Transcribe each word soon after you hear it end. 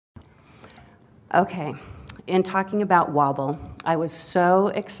Okay, in talking about wobble, I was so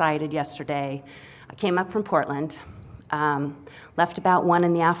excited yesterday. I came up from Portland, left about 1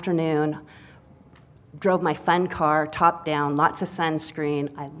 in the afternoon, drove my fun car, top down, lots of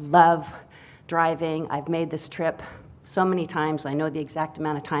sunscreen. I love driving. I've made this trip so many times. I know the exact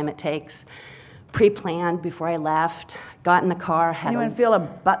amount of time it takes. Pre-planned before I left, got in the car. Anyone feel a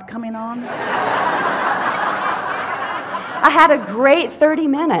butt coming on? I had a great 30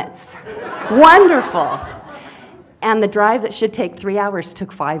 minutes. Wonderful. And the drive that should take 3 hours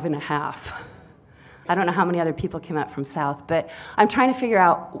took 5.5. I don't know how many other people came up from South, but I'm trying to figure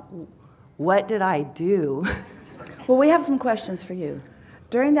out, what did I do? Well, we have some questions for you.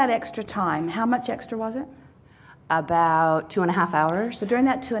 During that extra time, how much extra was it? About 2.5 hours. So during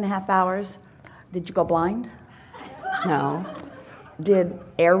that 2.5 hours, did you go blind? No. Did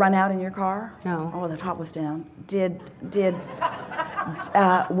air run out in your car? No. Oh, the top was down.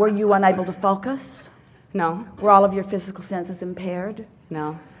 Were you unable to focus? No. Were all of your physical senses impaired?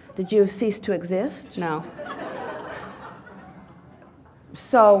 No. Did you cease to exist? No.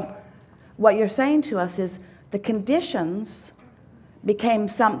 So what you're saying to us is the conditions became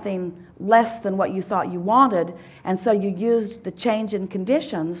something less than what you thought you wanted, and so you used the change in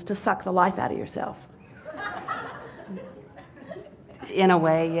conditions to suck the life out of yourself. In a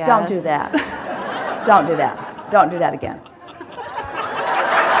way, yes. Don't do that. Don't do that. Don't do that again.